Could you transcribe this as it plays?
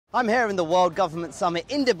I'm here in the World Government Summit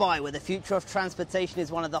in Dubai, where the future of transportation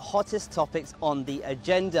is one of the hottest topics on the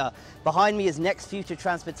agenda. Behind me is Next Future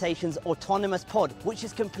Transportation's autonomous pod, which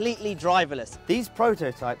is completely driverless. These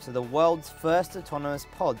prototypes are the world's first autonomous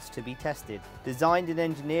pods to be tested. Designed and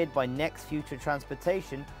engineered by Next Future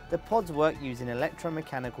Transportation, the pods work using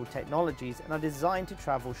electromechanical technologies and are designed to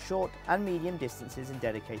travel short and medium distances in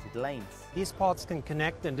dedicated lanes. These pods can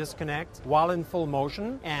connect and disconnect while in full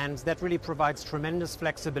motion, and that really provides tremendous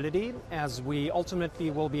flexibility as we ultimately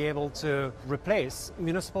will be able to replace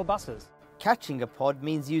municipal buses. Catching a pod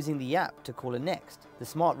means using the app to call a Next. The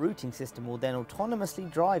smart routing system will then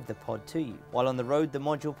autonomously drive the pod to you. While on the road, the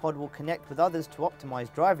module pod will connect with others to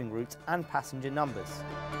optimize driving routes and passenger numbers.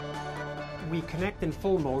 We connect in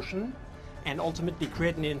full motion and ultimately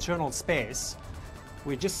create an internal space.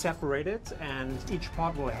 We just separate it and each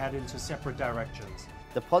pod will head into separate directions.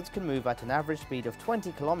 The pods can move at an average speed of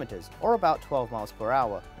 20 kilometers or about 12 miles per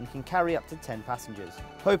hour and can carry up to 10 passengers.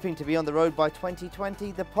 Hoping to be on the road by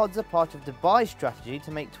 2020, the pods are part of Dubai's strategy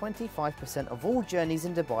to make 25% of all journeys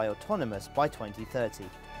in Dubai autonomous by 2030.